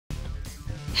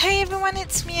Hey everyone,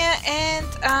 it's Mia, and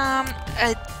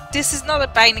this is not a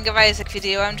Binding of Isaac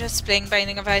video. I'm just playing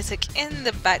Binding of Isaac in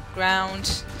the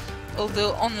background.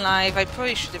 Although on live, I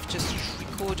probably should have just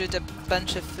recorded a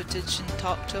bunch of footage and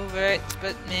talked over it,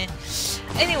 but meh.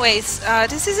 Anyways,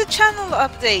 this is a channel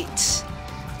update.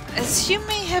 As you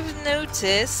may have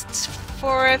noticed,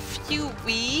 for a few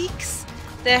weeks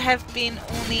there have been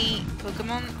only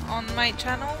Pokemon on my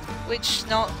channel, which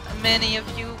not many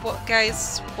of you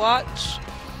guys watch.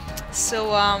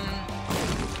 So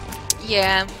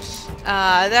yeah,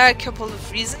 there are a couple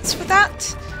of reasons for that.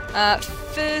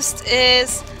 First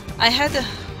is I had a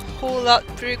whole lot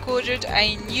pre-recorded.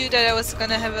 I knew that I was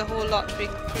gonna have a whole lot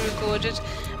pre-recorded,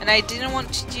 and I didn't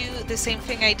want to do the same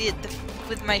thing I did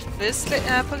with my first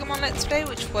Pokemon Let's Play,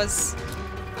 which was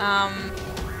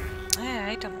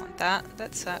I don't want that.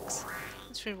 That sucks.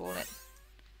 Let's re-roll it.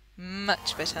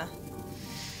 Much better.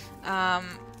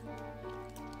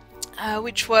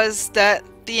 Which was that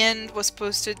the end was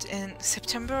posted in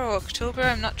September or October,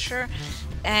 I'm not sure,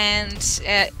 and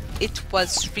it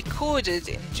was recorded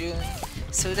in June,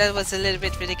 so that was a little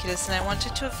bit ridiculous, and I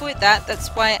wanted to avoid that. That's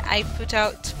why I put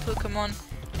out Pokemon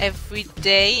every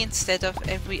day instead of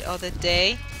every other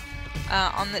day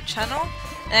on the channel,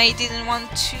 and I didn't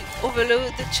want to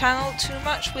overload the channel too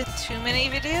much with too many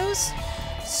videos,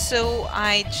 so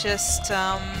I just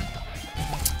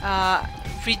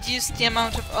reduced the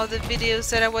amount of other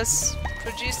videos that I was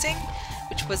producing,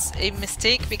 which was a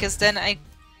mistake because then I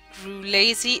grew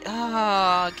lazy.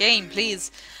 Game, please.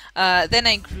 Then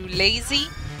I grew lazy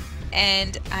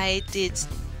and I did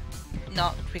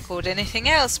not record anything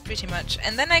else pretty much.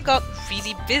 And then I got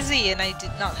really busy and I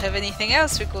did not have anything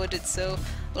else recorded, so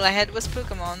all I had was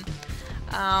Pokemon.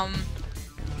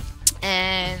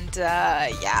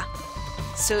 Yeah.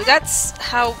 So that's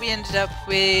how we ended up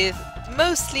with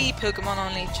mostly Pokemon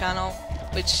only channel,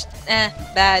 which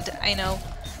bad, I know.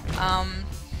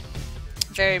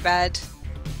 Very bad.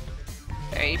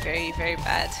 Very, very, very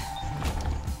bad.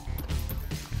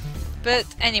 But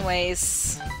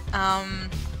anyways,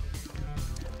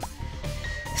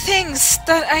 things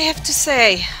that I have to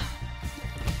say.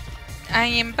 I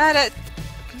am bad at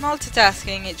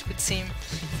multitasking, it would seem.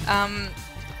 The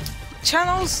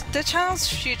channel's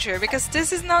future, because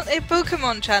this is not a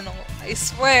Pokemon channel, I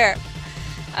swear.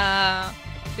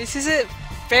 This is a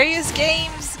various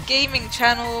gaming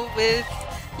channel with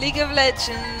League of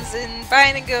Legends and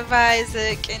Binding of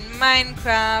Isaac and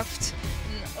Minecraft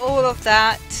and all of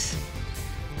that.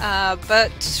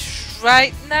 But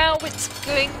right now it's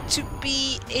going to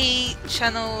be a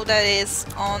channel that is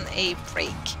on a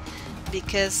break,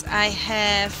 because I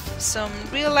have some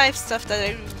real life stuff that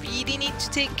I really need to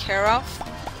take care of,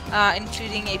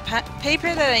 including a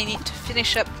paper that I need to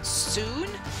finish up soon.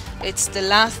 It's the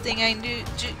last thing I need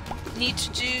to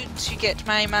do to get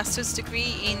my master's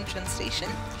degree in translation.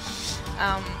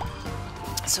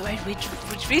 So I would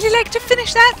really like to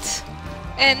finish that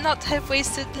and not have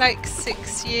wasted like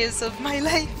 6 years of my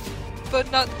life for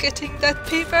not getting that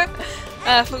paper,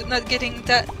 for not getting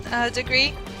that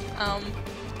degree.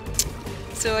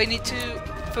 So I need to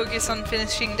focus on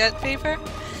finishing that paper,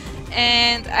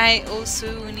 and I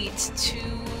also need to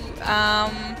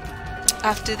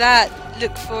after that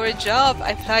look for a job,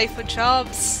 apply for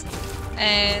jobs,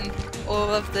 and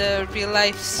all of the real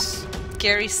life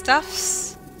scary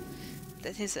stuffs.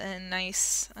 That is a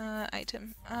nice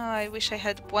item. Oh, I wish I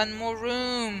had one more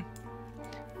room.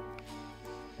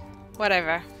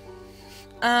 Whatever.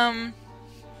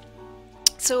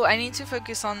 So I need to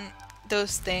focus on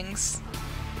those things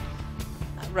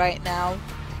right now,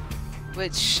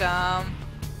 which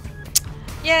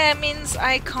yeah, means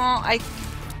I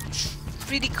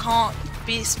really can't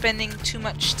be spending too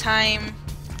much time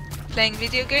playing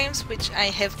video games, which I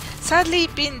have sadly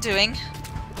been doing.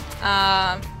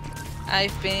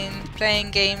 I've been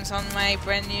playing games on my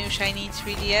brand new shiny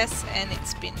 3DS, and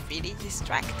it's been really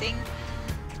distracting,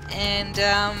 and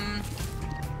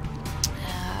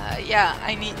yeah,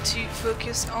 I need to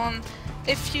focus on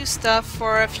a few stuff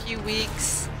for a few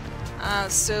weeks.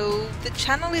 So the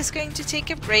channel is going to take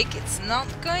a break. It's not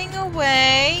going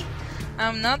away.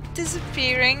 I'm not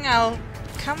disappearing. I'll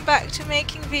come back to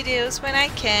making videos when I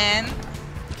can.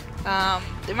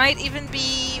 There might even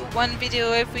be one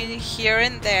video every here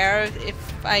and there if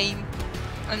I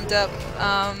end up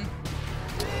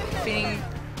feeling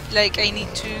like I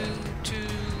need to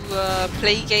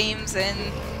play games and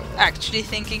actually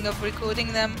thinking of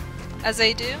recording them as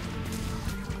I do.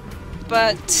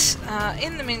 But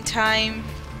in the meantime,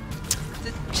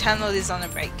 the channel is on a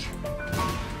break.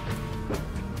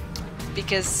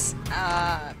 Because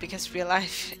real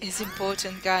life is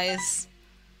important, guys.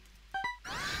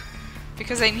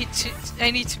 because I need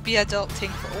to be adulting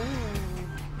for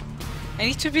I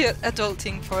need to be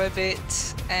adulting for a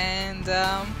bit, and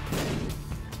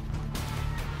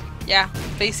yeah,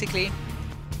 basically.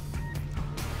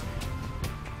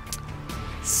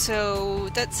 So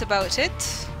that's about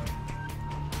it.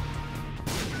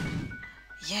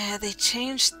 Yeah, they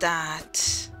changed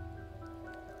that.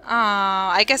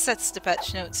 Ah, I guess that's the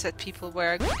patch notes that people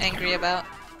were angry about.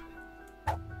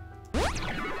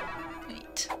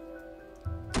 Wait.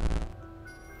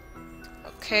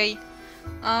 Okay.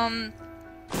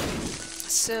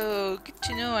 So good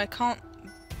to know I can't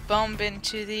bump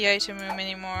into the item room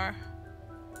anymore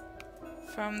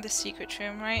from the secret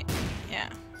room, right? Yeah,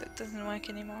 that doesn't work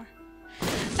anymore.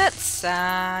 That's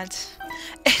sad.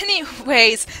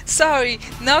 Anyways, sorry,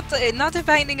 not a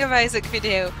Binding of Isaac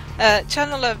video.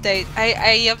 Channel update.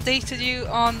 I updated you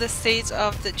on the state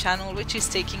of the channel, which is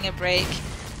taking a break.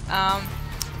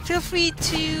 Feel free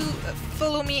to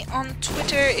follow me on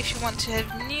Twitter if you want to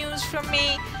have news from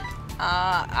me.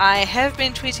 I have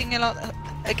been tweeting a lot.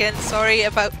 Again, sorry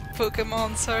about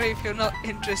Pokemon. Sorry if you're not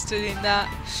interested in that.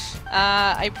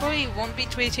 I probably won't be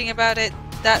tweeting about it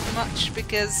that much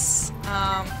because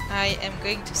I am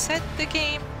going to set the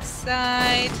game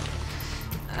aside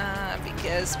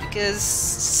because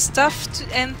stuff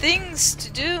and things to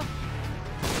do,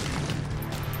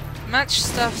 much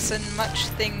stuffs and much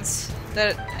things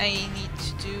that I need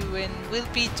to do and will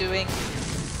be doing.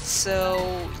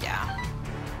 So yeah,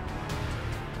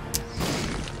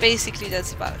 basically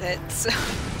that's about it. So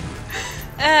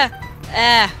I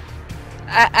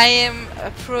am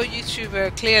a pro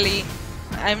YouTuber, clearly.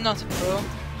 I'm not a pro.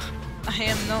 I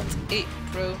am not a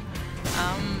pro.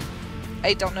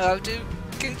 I don't know how to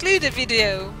conclude a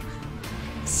video.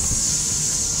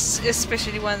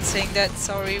 Especially one saying that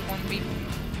sorry won't be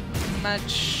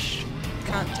much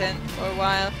content for a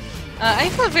while. I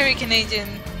feel very Canadian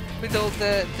with all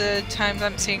the times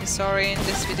I'm saying sorry in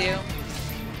this video.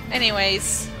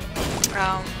 Anyways,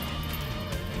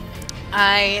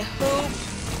 I hope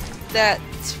that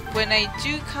when I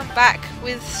do come back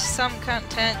with some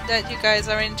content that you guys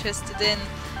are interested in,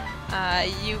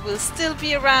 you will still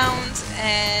be around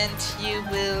and you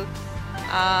will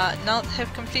not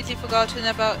have completely forgotten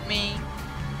about me.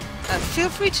 Feel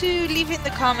free to leave in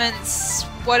the comments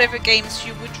whatever games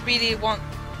you would really want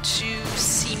to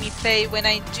see me play when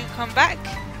I do come back,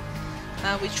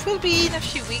 which will be in a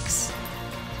few weeks.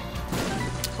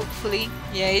 Hopefully.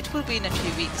 Yeah, it will be in a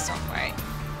few weeks, don't worry.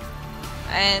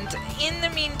 And in the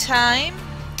meantime,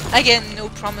 again, no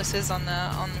promises on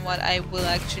what I will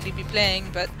actually be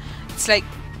playing, but it's like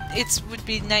it would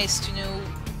be nice to know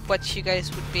what you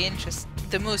guys would be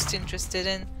the most interested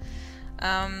in.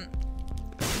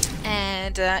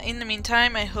 And in the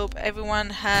meantime, I hope everyone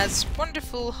has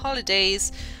wonderful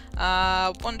holidays,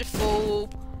 wonderful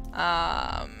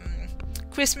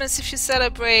Christmas if you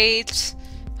celebrate,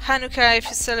 Hanukkah if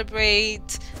you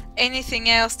celebrate, anything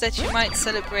else that you might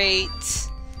celebrate,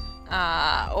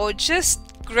 or just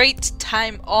great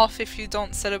time off if you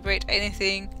don't celebrate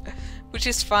anything, which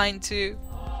is fine too.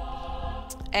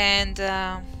 And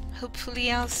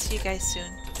hopefully I'll see you guys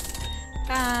soon.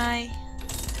 Bye!